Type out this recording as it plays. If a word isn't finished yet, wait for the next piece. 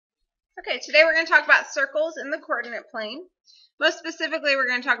Okay, today we're going to talk about circles in the coordinate plane. Most specifically, we're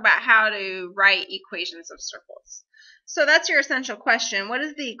going to talk about how to write equations of circles. So that's your essential question. What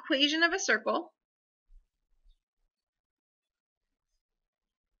is the equation of a circle?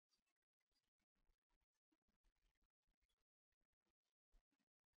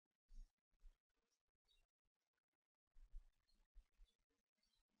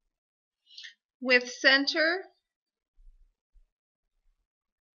 With center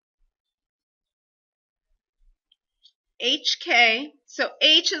HK, so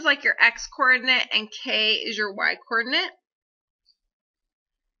H is like your X coordinate and K is your Y coordinate,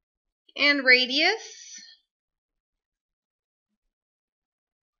 and radius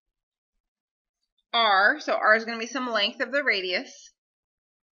R, so R is going to be some length of the radius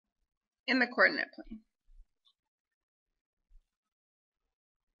in the coordinate plane.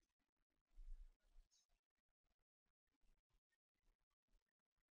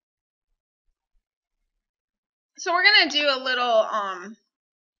 So we're going to do a little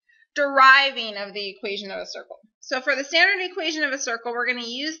deriving of the equation of a circle. So for the standard equation of a circle, we're going to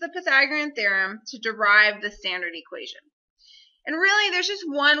use the Pythagorean theorem to derive the standard equation. And really, there's just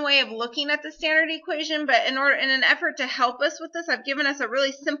one way of looking at the standard equation, but in an effort to help us with this, I've given us a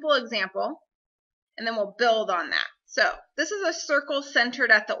really simple example, and then we'll build on that. So this is a circle centered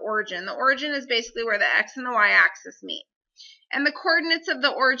at the origin. The origin is basically where the x and the y-axis meet. And the coordinates of the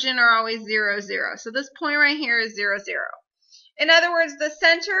origin are always 0, 0. So this point right here is 0, 0. In other words, the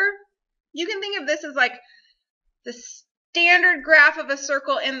center, you can think of this as like the standard graph of a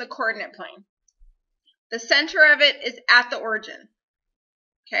circle in the coordinate plane. The center of it is at the origin.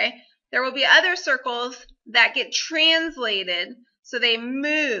 Okay? There will be other circles that get translated, so they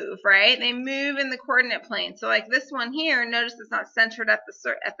move, right? They move in the coordinate plane. So like this one here, notice it's not centered at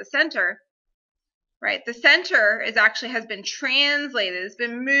the center. Right, the center is actually has been translated. It's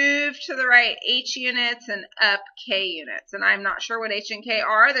been moved to the right h units and up k units. And I'm not sure what h and k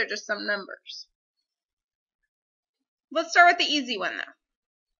are. They're just some numbers. Let's start with the easy one, though.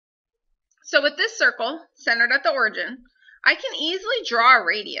 So with this circle centered at the origin, I can easily draw a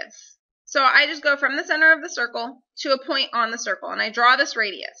radius. So I just go from the center of the circle to a point on the circle, and I draw this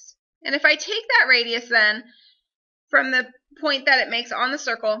radius. And if I take that radius then from the point that it makes on the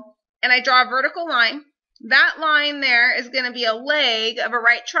circle, and I draw a vertical line, that line there is going to be a leg of a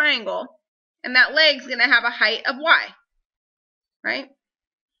right triangle, and that leg is going to have a height of y, right?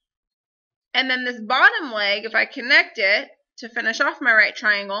 And then this bottom leg, if I connect it to finish off my right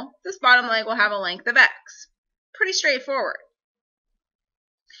triangle, this bottom leg will have a length of x. Pretty straightforward.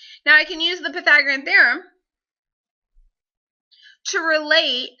 Now I can use the Pythagorean theorem to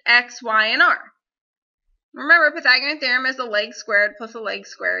relate x, y, and r. Remember, Pythagorean theorem is a leg squared plus a leg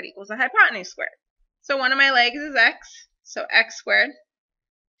squared equals a hypotenuse squared. So one of my legs is x, so x squared,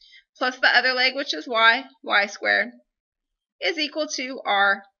 plus the other leg, which is y, y squared, is equal to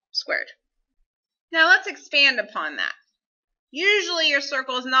r squared. Now let's expand upon that. Usually your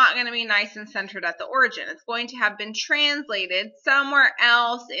circle is not going to be nice and centered at the origin. It's going to have been translated somewhere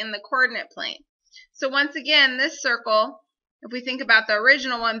else in the coordinate plane. So once again, this circle, if we think about the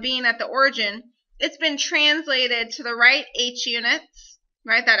original one being at the origin, it's been translated to the right h units,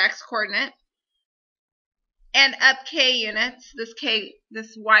 right, that x coordinate, and up k units,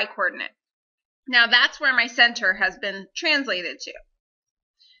 this y coordinate. Now that's where my center has been translated to.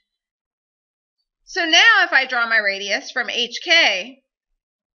 So now if I draw my radius from HK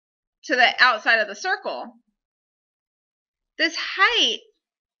to the outside of the circle, this height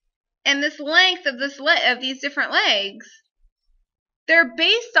and this length of these different legs, they're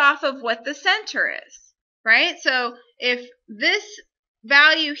based off of what the center is, right? So if this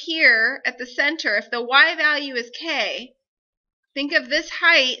value here at the center, if the y value is k, think of this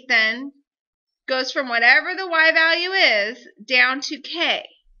height then goes from whatever the y value is down to k.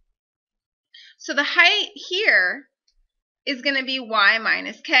 So the height here is going to be y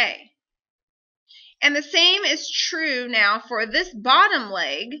minus k. And the same is true now for this bottom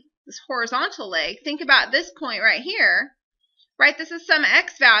leg, this horizontal leg. Think about this point right here. Right, this is some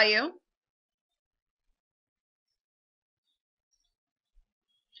x value.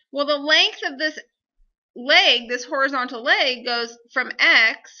 Well, the length of this leg, this horizontal leg, goes from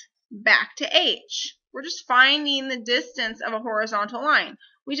x back to h. We're just finding the distance of a horizontal line.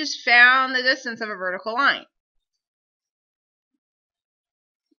 We just found the distance of a vertical line.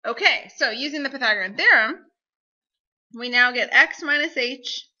 Okay, so using the Pythagorean theorem, we now get x minus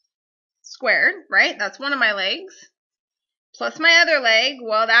h squared, right? That's one of my legs. Plus my other leg,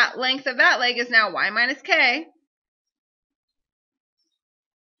 well, that length of that leg is now y minus k.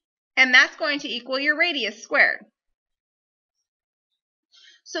 And that's going to equal your radius squared.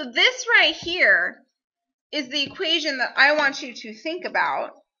 So this right here is the equation that I want you to think about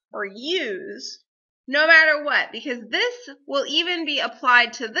or use no matter what, because this will even be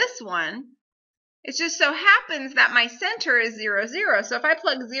applied to this one. It just so happens that my center is 0, 0. So if I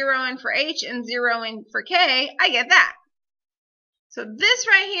plug 0 in for H and 0 in for K, I get that. So this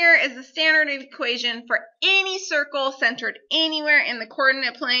right here is the standard equation for any circle centered anywhere in the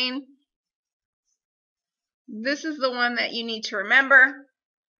coordinate plane. This is the one that you need to remember.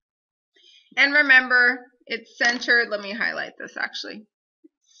 And remember, it's centered, let me highlight this actually.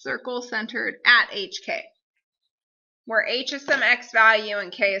 Circle centered at HK, where H is some X value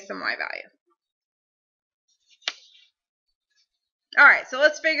and K is some Y value. All right, so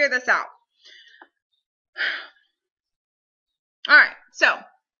let's figure this out. All right, so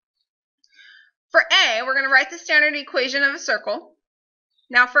for A, we're going to write the standard equation of a circle.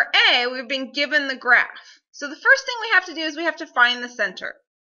 Now for A, we've been given the graph. So the first thing we have to do is we have to find the center.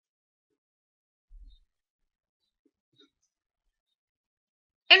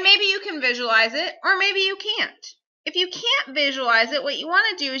 And maybe you can visualize it, or maybe you can't. If you can't visualize it, what you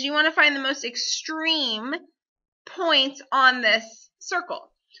want to do is you want to find the most extreme points on this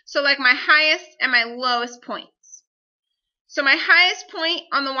circle. So like my highest and my lowest points. So my highest point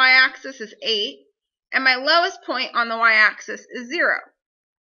on the y-axis is 8, and my lowest point on the y-axis is 0.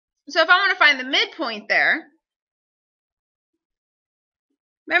 So if I want to find the midpoint there,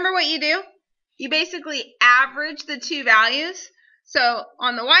 remember what you do? You basically average the two values. So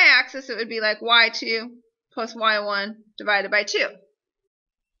on the y-axis, it would be like y2 plus y1 divided by 2.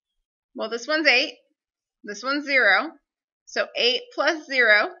 Well, this one's 8. This one's 0. So 8 plus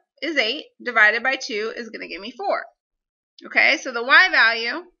 0 is 8. Divided by 2 is going to give me 4. Okay, so the y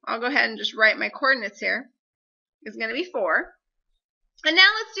value, I'll go ahead and just write my coordinates here, is going to be 4. And now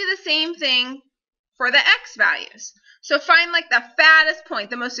let's do the same thing for the x values. So find like the fattest point,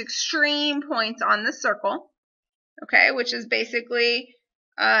 the most extreme points on the circle. Okay, which is basically,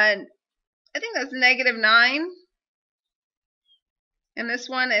 I think that's -9. And this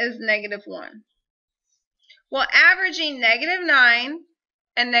one is -1. Well, averaging -9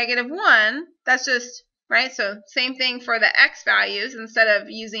 and -1, that's just, right? So same thing for the x values. Instead of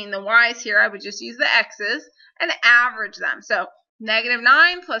using the y's here, I would just use the x's and average them. So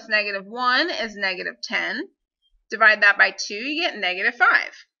 -9 plus -1 is -10. Divide that by 2, you get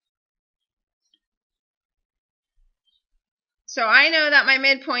 -5. So I know that my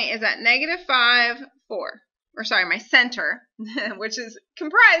midpoint is at -5, 4. Or sorry, my center, which is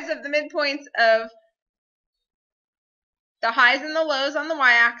comprised of the midpoints of the highs and the lows on the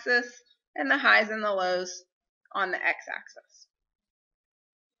y-axis and the highs and the lows on the x-axis.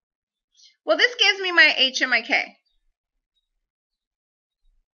 Well, this gives me my h and my k.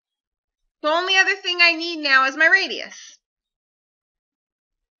 The only other thing I need now is my radius.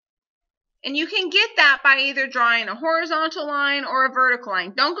 And you can get that by either drawing a horizontal line or a vertical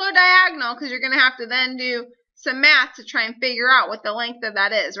line. Don't go diagonal because you're going to have to then do some math to try and figure out what the length of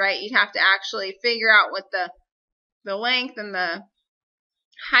that is, right? You'd have to actually figure out what the length and the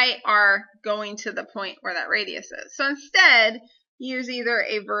height are going to the point where that radius is. So instead, use either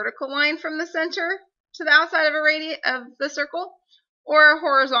a vertical line from the center to the outside of a radius of the circle or a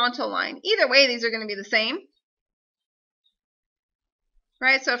horizontal line. Either way, these are going to be the same.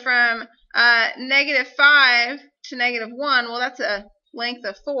 Right, so from -5 to -1, well, that's a length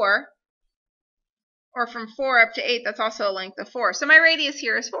of 4. Or from 4 up to 8, that's also a length of 4. So my radius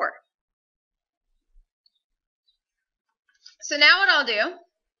here is 4. So now what I'll do,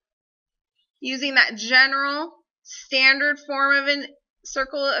 using that general standard form of an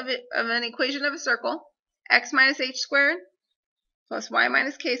circle of an equation of a circle, x minus h squared plus y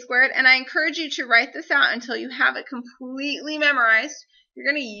minus k squared, and I encourage you to write this out until you have it completely memorized. You're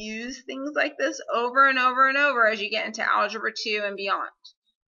going to use things like this over and over and over as you get into Algebra 2 and beyond.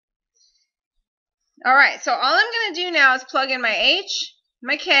 All right, so all I'm going to do now is plug in my h,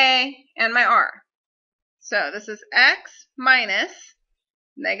 my k, and my r. So this is x minus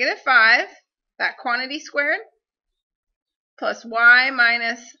 -5, that quantity squared, plus y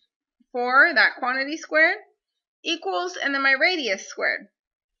minus 4, that quantity squared, equals, and then my radius squared.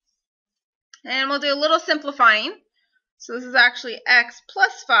 And we'll do a little simplifying. So this is actually x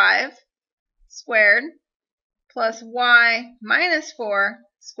plus 5 squared plus y minus 4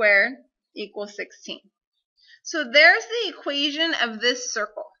 squared equals 16. So there's the equation of this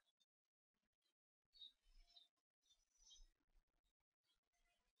circle.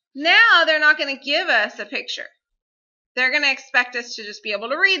 Now they're not going to give us a picture. They're going to expect us to just be able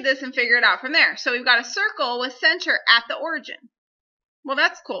to read this and figure it out from there. So we've got a circle with center at the origin. Well,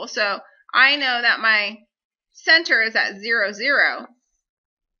 that's cool. So I know that my center is at 0, 0.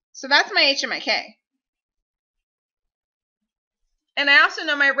 So that's my h and my k. And I also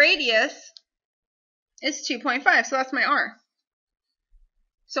know my radius is 2.5, so that's my r.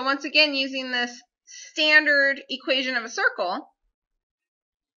 So once again, using this standard equation of a circle,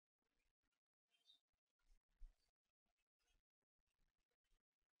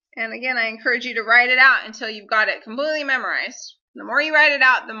 and again, I encourage you to write it out until you've got it completely memorized. The more you write it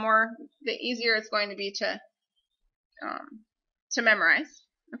out, the easier it's going to be to memorize.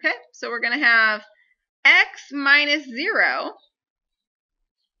 Okay, so we're going to have x minus 0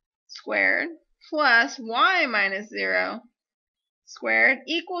 squared plus y minus 0 squared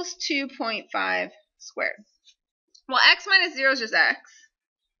equals 2.5 squared. Well, x minus 0 is just x.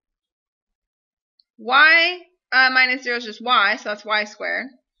 Y minus 0 is just y, so that's y squared.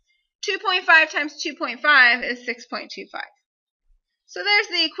 2.5 times 2.5 is 6.25. So there's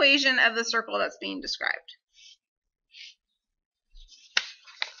the equation of the circle that's being described.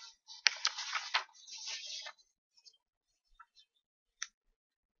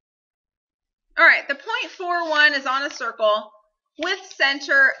 All right, the point 41 is on a circle with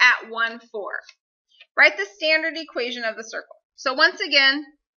center at 1, 4. Write the standard equation of the circle. So once again,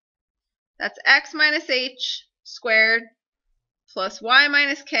 that's x minus h squared plus y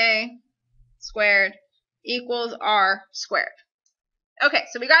minus k squared equals r squared. Okay,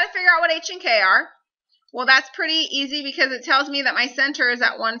 so we got to figure out what h and k are. Well, that's pretty easy because it tells me that my center is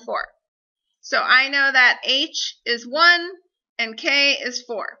at 1, 4. So I know that h is 1 and k is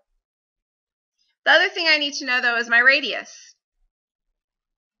 4. The other thing I need to know, though, is my radius.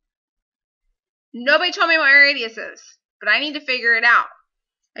 Nobody told me what my radius is, but I need to figure it out.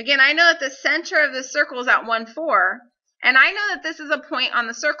 Again, I know that the center of the circle is at 1, 4, and I know that this is a point on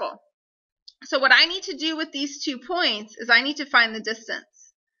the circle. So what I need to do with these 2 points is I need to find the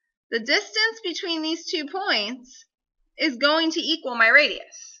distance. The distance between these 2 points is going to equal my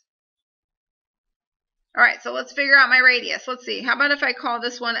radius. All right, so let's figure out my radius. Let's see. How about if I call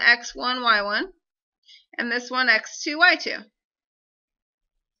this one x1, y1, and this one x2, y2?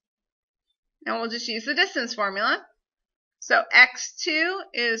 And we'll just use the distance formula. So x2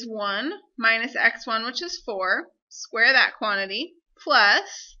 is 1 minus x1, which is 4. Square that quantity,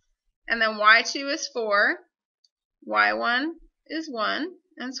 plus, and then y2 is 4, y1 is 1,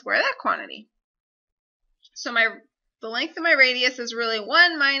 and square that quantity. So the length of my radius is really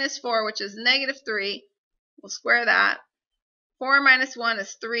 1 minus 4, which is negative 3. We'll square that. 4 minus 1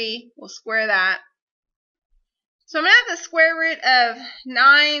 is 3. We'll square that. So I'm going to have the square root of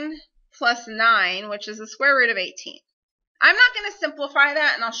 9 plus 9, which is the square root of 18. I'm not going to simplify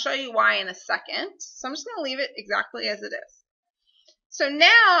that, and I'll show you why in a second. So I'm just going to leave it exactly as it is. So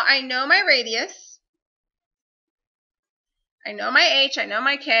now I know my radius. I know my h. I know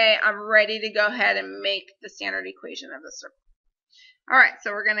my k. I'm ready to go ahead and make the standard equation of the circle. All right,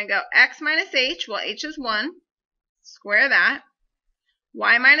 so we're going to go x minus h. Well, h is 1. Square that.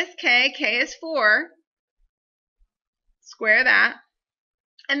 Y minus k. K is 4. Square that.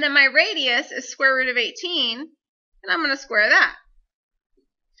 And then my radius is square root of 18, and I'm going to square that.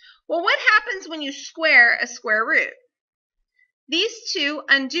 Well, what happens when you square a square root? These two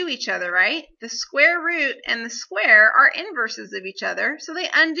undo each other, right? The square root and the square are inverses of each other, so they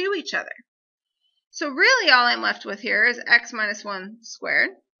undo each other. So really all I'm left with here is x minus 1 squared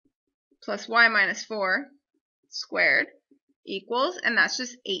plus y minus 4 squared equals, and that's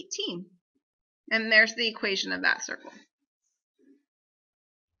just 18. And there's the equation of that circle.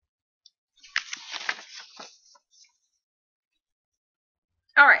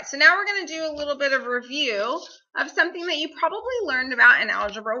 All right, so now we're going to do a little bit of review of something that you probably learned about in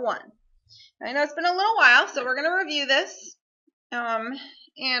Algebra 1. I know it's been a little while, so we're going to review this, and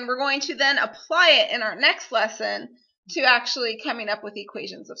we're going to then apply it in our next lesson to actually coming up with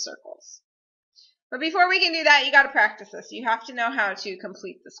equations of circles. But before we can do that, you got to practice this. You have to know how to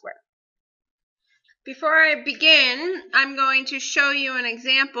complete the square. Before I begin, I'm going to show you an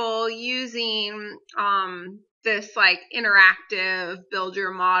example using this like interactive build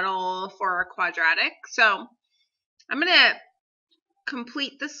your model for a quadratic. So I'm going to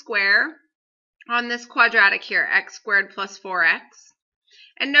complete the square on this quadratic here, x squared plus 4x.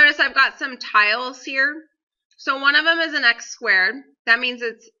 And notice I've got some tiles here. So one of them is an x squared. That means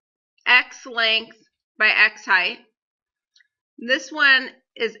it's x length by x height. This one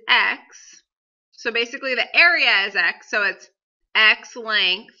is x. So basically the area is x, so it's x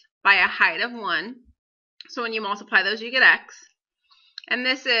length by a height of 1. So when you multiply those, you get x. And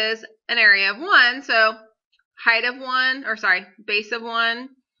this is an area of 1, so height of 1, or sorry, base of 1,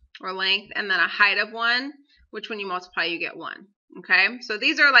 or length, and then a height of 1, which when you multiply, you get 1. Okay, so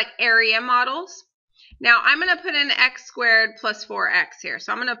these are like area models. Now I'm going to put in x squared plus 4x here.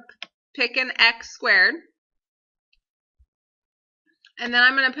 So I'm going to pick an x squared. And then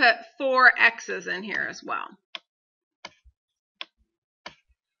I'm going to put 4 x's in here as well.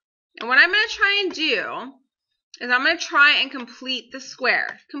 And what I'm going to try and do is I'm going to try and complete the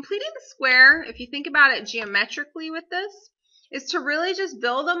square. Completing the square, if you think about it geometrically with this, is to really just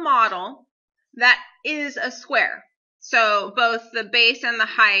build a model that is a square. So both the base and the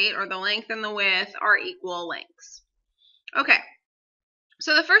height, or the length and the width, are equal lengths. Okay,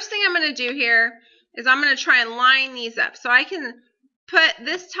 so the first thing I'm going to do here is I'm going to try and line these up. So I can put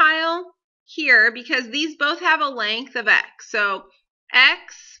this tile here because these both have a length of x. So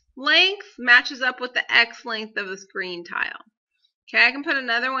x length matches up with the x length of this green tile. Okay, I can put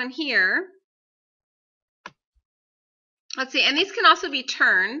another one here. Let's see, and these can also be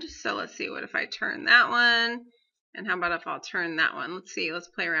turned. So let's see, what if I turn that one? And how about if I'll turn that one? Let's see, let's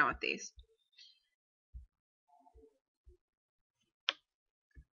play around with these.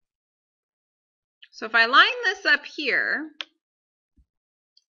 So if I line this up here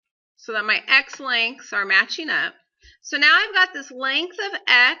so that my x lengths are matching up, so now I've got this length of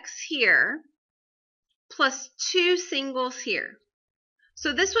x here plus 2 singles here.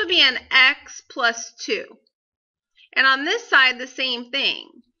 So this would be an x plus 2. And on this side, the same thing.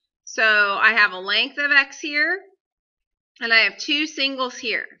 So I have a length of x here, and I have 2 singles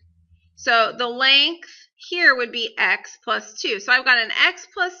here. So the length here would be x plus 2. So I've got an x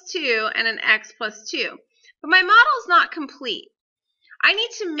plus 2 and an x plus 2. But my model is not complete. I need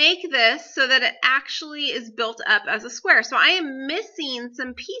to make this so that it actually is built up as a square. So I am missing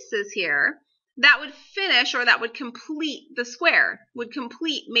some pieces here that would finish, or that would complete the square, would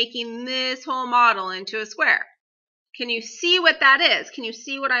complete making this whole model into a square. Can you see what that is? Can you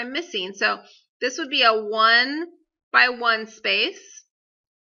see what I'm missing? So this would be a 1 by 1 space,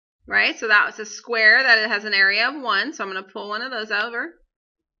 right? So that was a square that it has an area of 1. So I'm going to pull one of those over.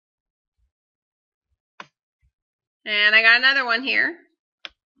 And I got another one here.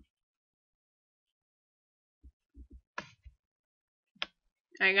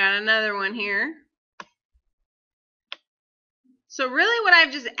 I got another one here. So really what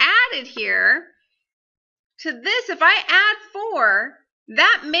I've just added here to this, if I add 4,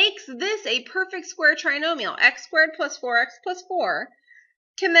 that makes this a perfect square trinomial. X squared plus 4x plus 4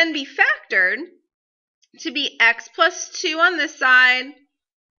 can then be factored to be x plus 2 on this side,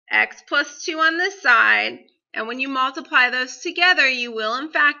 x plus 2 on this side, and when you multiply those together, you will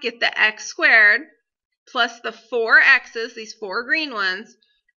in fact get the x squared plus the 4 x's, these 4 green ones,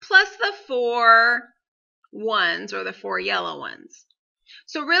 plus the 4 ones, or the 4 yellow ones.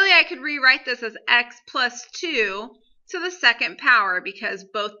 So really I could rewrite this as x plus 2 to the second power, because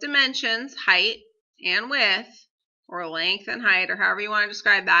both dimensions, height and width, or length and height, or however you want to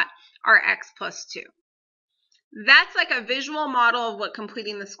describe that, are x plus 2. That's like a visual model of what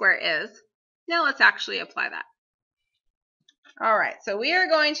completing the square is. Now let's actually apply that. All right, so we are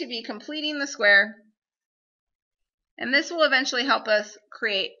going to be completing the square, and this will eventually help us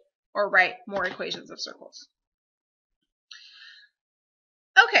create or write more equations of circles.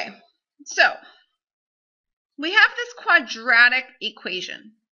 Okay, so we have this quadratic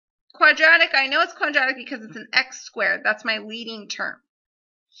equation. Quadratic, I know it's quadratic because it's an x squared. That's my leading term.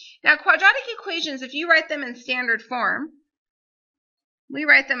 Now, quadratic equations, if you write them in standard form, we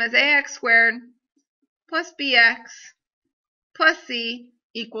write them as ax squared plus bx plus c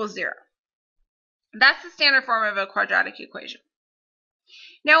equals 0. That's the standard form of a quadratic equation.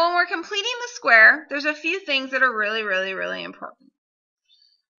 Now, when we're completing the square, there's a few things that are really, really, really important.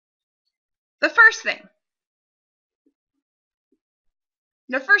 The first thing,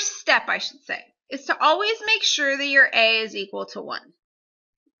 the first step, I should say, is to always make sure that your a is equal to 1.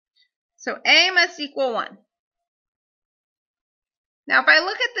 So a must equal 1. Now, if I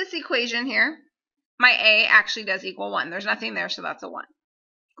look at this equation here, my a actually does equal 1. There's nothing there, so that's a 1.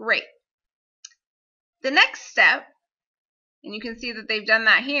 Great. The next step, and you can see that they've done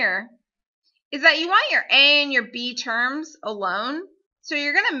that here, is that you want your a and your b terms alone. So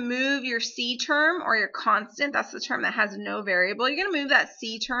you're going to move your c term, or your constant, that's the term that has no variable, you're going to move that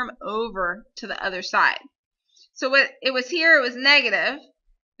c term over to the other side. So what it was here, it was negative.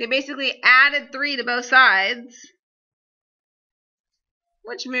 They basically added 3 to both sides,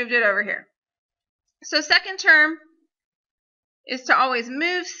 which moved it over here. So second term is to always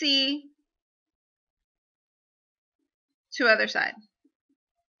move c to other side.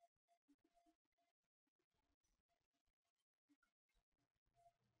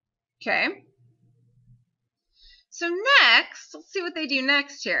 Okay. So next, let's see what they do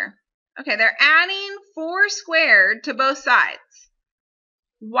next here. Okay, they're adding 4 squared to both sides.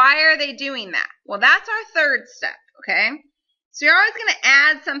 Why are they doing that? Well, that's our third step, okay? So you're always going to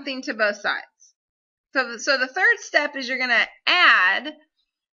add something to both sides. So the third step is you're going to add,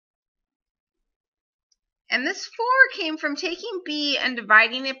 and this 4 came from taking b and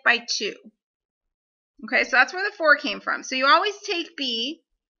dividing it by 2. Okay, so that's where the 4 came from. So you always take b,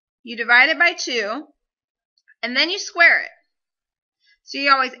 you divide it by 2, and then you square it. So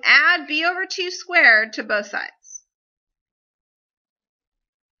you always add b over 2 squared to both sides.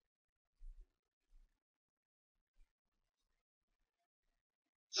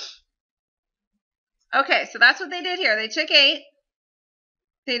 Okay, so that's what they did here. They took 8,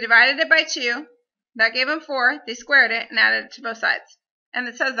 they divided it by 2, that gave them 4, they squared it and added it to both sides. And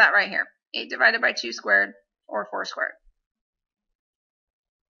it says that right here, 8 divided by 2 squared, or 4 squared.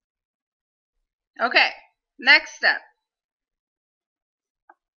 Okay, next step.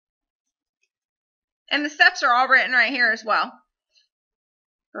 And the steps are all written right here as well.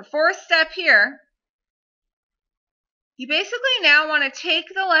 The fourth step here, you basically now want to take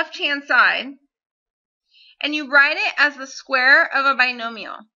the left-hand side and you write it as the square of a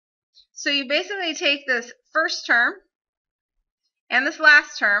binomial. So you basically take this first term and this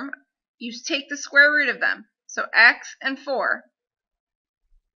last term, you take the square root of them, so x and 4,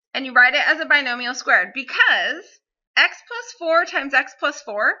 and you write it as a binomial squared because x plus 4 times x plus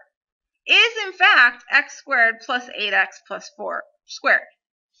 4 is in fact x squared plus 8x plus 4 squared,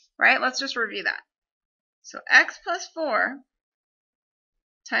 right? Let's just review that. So x plus 4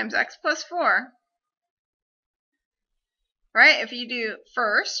 times x plus 4, right? If you do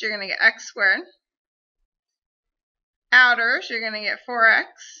first, you're going to get x squared. Outers, you're going to get 4x.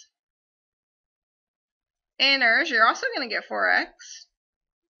 Inners, you're also going to get 4x.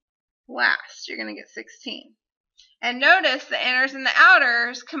 Last, you're going to get 16. And notice the inners and the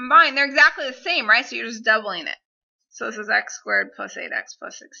outers combined, they're exactly the same, right? So you're just doubling it. So this is x squared plus 8x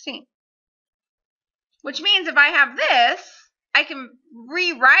plus 16. Which means if I have this, I can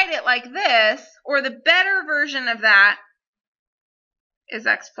rewrite it like this, or the better version of that is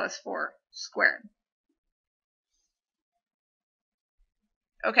x plus 4 squared.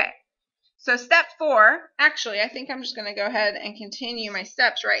 Okay, so step 4, actually I think I'm just going to go ahead and continue my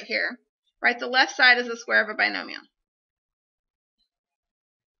steps right here. Write the left side as the square of a binomial.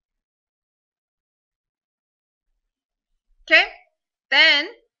 Okay, then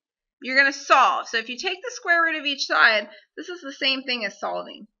you're going to solve. So if you take the square root of each side, this is the same thing as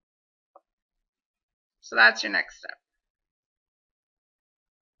solving. So that's your next step.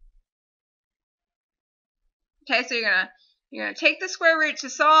 Okay, so you're going to take the square root to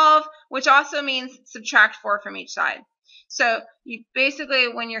solve, which also means subtract 4 from each side. So you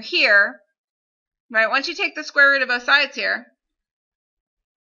basically, when you're here, right, once you take the square root of both sides here,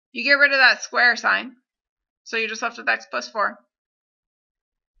 you get rid of that square sign. So you're just left with x plus 4.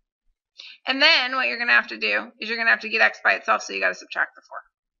 And then what you're going to have to do is you're going to have to get x by itself, so you got to subtract the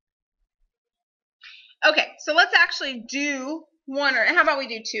 4. Okay, so let's actually do one, or how about we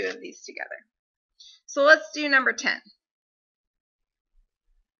do 2 of these together? So let's do number 10.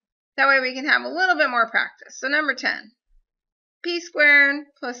 That way we can have a little bit more practice. So number 10, p squared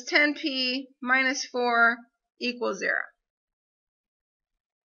plus 10p minus 4 equals 0.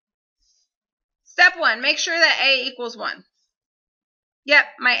 Step 1, make sure that a equals 1. Yep,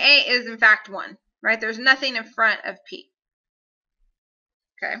 my a is in fact 1, right? There's nothing in front of p.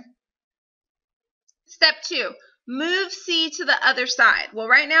 Okay. Step 2, move c to the other side. Well,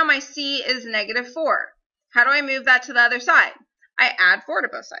 right now my c is negative 4. How do I move that to the other side? I add 4 to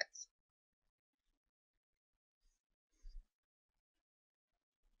both sides.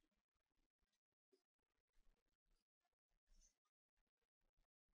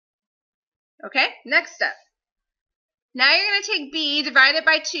 Okay, next step. Now you're going to take b divided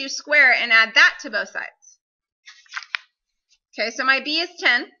by 2 square and add that to both sides. Okay, so my b is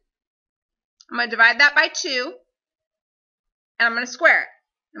 10. I'm going to divide that by 2, and I'm going to square it.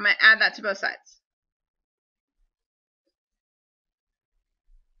 I'm going to add that to both sides.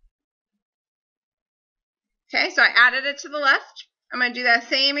 Okay, so I added it to the left. I'm going to do that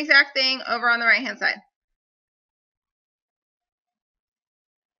same exact thing over on the right-hand side.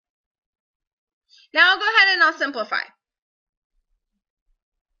 Now I'll go ahead and I'll simplify.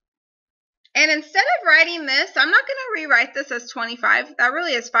 And instead of writing this, I'm not going to rewrite this as 25. That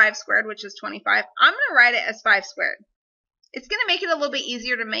really is 5 squared, which is 25. I'm going to write it as 5 squared. It's going to make it a little bit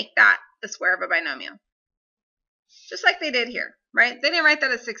easier to make that the square of a binomial. Just like they did here, right? They didn't write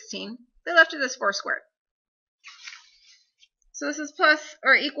that as 16. They left it as 4 squared. So this is plus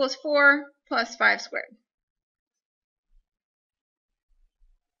or equals 4 plus 5 squared.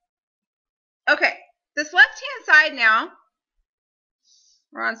 Okay, this left-hand side now,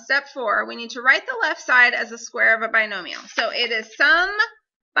 We're on step 4. We need to write the left side as a square of a binomial. So it is some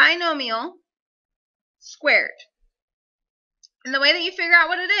binomial squared. And the way that you figure out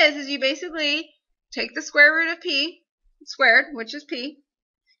what it is you basically take the square root of p squared, which is p,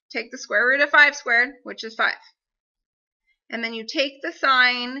 take the square root of 5 squared, which is 5. And then you take the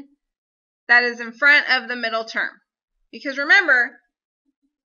sign that is in front of the middle term. Because remember,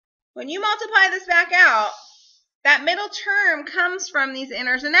 when you multiply this back out, that middle term comes from these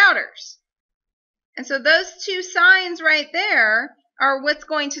inners and outers. And so those two signs right there are what's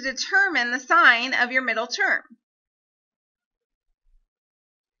going to determine the sign of your middle term.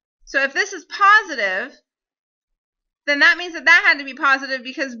 So if this is positive, then that means that that had to be positive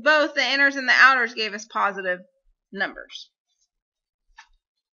because both the inners and the outers gave us positive numbers.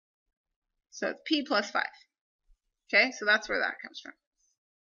 So it's p plus 5. Okay, so that's where that comes from.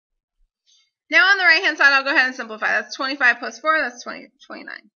 Now on the right-hand side, I'll go ahead and simplify. That's 25 plus 4, that's 29.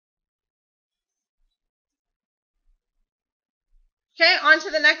 Okay, on to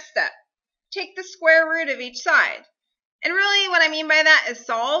the next step. Take the square root of each side. And really what I mean by that is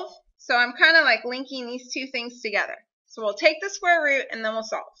solve. So I'm kind of like linking these two things together. So we'll take the square root and then we'll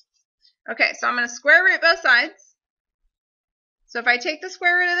solve. Okay, so I'm going to square root both sides. So if I take the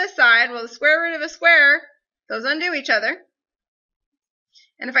square root of this side, well, the square root of a square, those undo each other.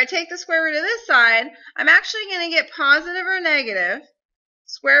 And if I take the square root of this side, I'm actually going to get positive or negative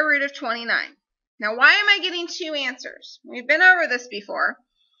square root of 29. Now, why am I getting two answers? We've been over this before.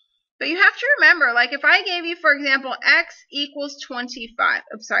 But you have to remember, like if I gave you, for example, x equals 25.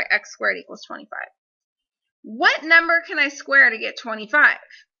 Oops, sorry, x squared equals 25. What number can I square to get 25?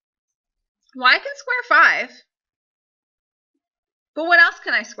 Well, I can square 5. But what else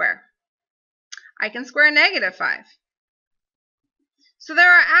can I square? I can square negative 5. So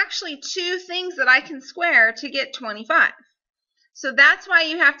there are actually two things that I can square to get 25. So that's why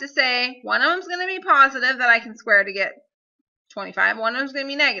you have to say one of them is going to be positive that I can square to get 25. One of them is going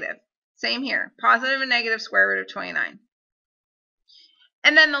to be negative. Same here. Positive and negative square root of 29.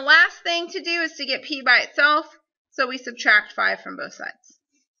 And then the last thing to do is to get p by itself. So we subtract 5 from both sides.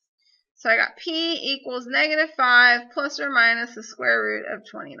 So I got p equals negative 5 plus or minus the square root of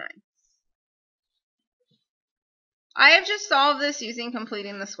 29. I have just solved this using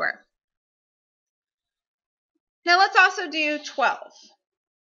completing the square. Now let's also do 12.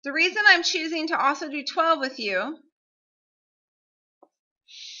 The reason I'm choosing to also do 12 with you,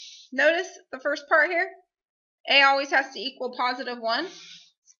 notice the first part here. A always has to equal positive 1.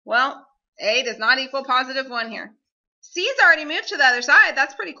 Well, A does not equal positive 1 here. C's already moved to the other side.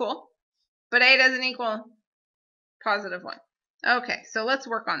 That's pretty cool. But A doesn't equal positive 1. Okay, so let's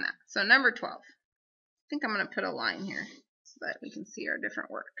work on that. So number 12. I think I'm going to put a line here so that we can see our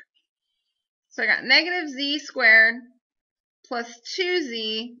different work. So I got negative z squared plus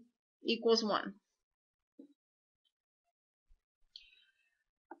 2z equals 1.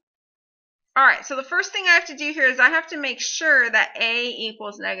 All right, so the first thing I have to do here is I have to make sure that a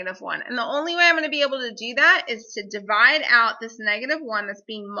equals negative 1. And the only way I'm going to be able to do that is to divide out this negative 1 that's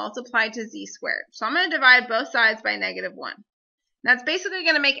being multiplied to z squared. So I'm going to divide both sides by negative 1. That's basically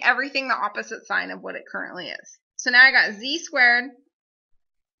going to make everything the opposite sign of what it currently is. So now I got z squared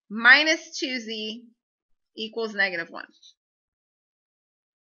minus 2z equals negative 1.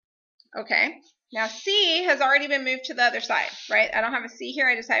 Okay, now c has already been moved to the other side, right? I don't have a c here.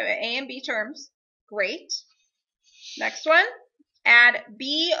 I just have a and b terms. Great. Next one, add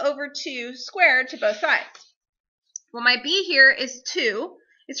b over 2 squared to both sides. Well, my b here is 2.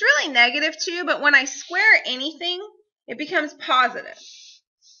 It's really negative 2, but when I square anything, it becomes positive.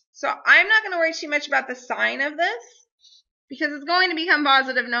 So I'm not going to worry too much about the sign of this because it's going to become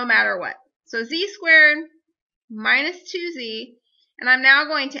positive no matter what. So z squared minus 2z, and I'm now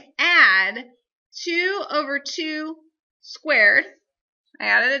going to add 2 over 2 squared. I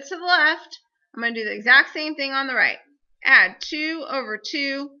added it to the left. I'm going to do the exact same thing on the right. Add 2 over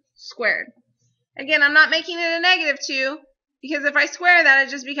 2 squared. Again, I'm not making it a negative 2 because if I square that,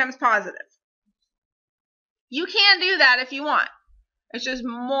 it just becomes positive. You can do that if you want. It's just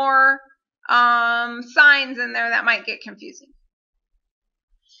more signs in there that might get confusing.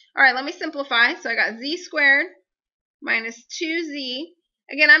 All right, let me simplify. So I got z squared minus 2z.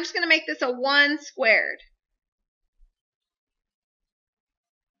 Again, I'm just going to make this a 1 squared.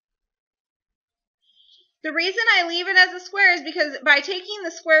 The reason I leave it as a square is because by taking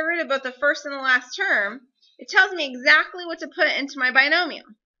the square root of both the first and the last term, it tells me exactly what to put into my binomial.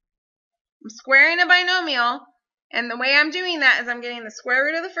 I'm squaring a binomial, and the way I'm doing that is I'm getting the square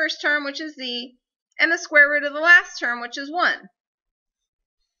root of the first term, which is z, and the square root of the last term, which is 1.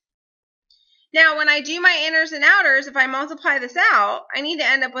 Now, when I do my inners and outers, if I multiply this out, I need to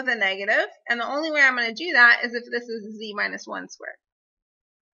end up with a negative, and the only way I'm going to do that is if this is z minus 1 squared.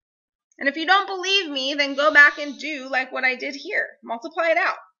 And if you don't believe me, then go back and do like what I did here. Multiply it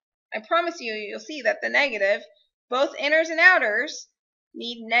out. I promise you, you'll see that the negative, both inners and outers,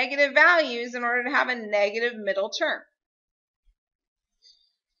 need negative values in order to have a negative middle term.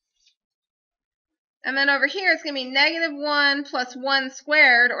 And then over here, it's going to be negative 1 plus 1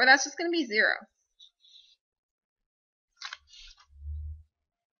 squared, or that's just going to be 0.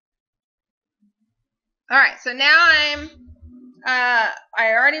 All right, so now I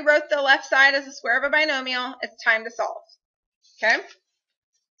already wrote the left side as the square of a binomial. It's time to solve. Okay?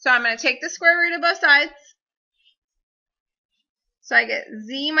 So I'm going to take the square root of both sides. So I get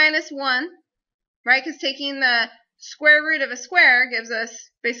z minus 1, right? Because taking the square root of a square gives us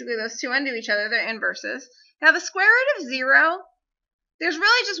basically those two undo each other. They're inverses. Now the square root of 0, there's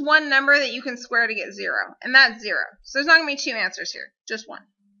really just one number that you can square to get 0, and that's 0. So there's not going to be two answers here, just one.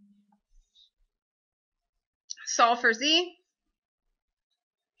 Solve for z.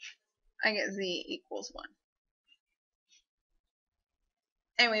 I get z equals 1.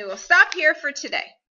 And we will stop here for today.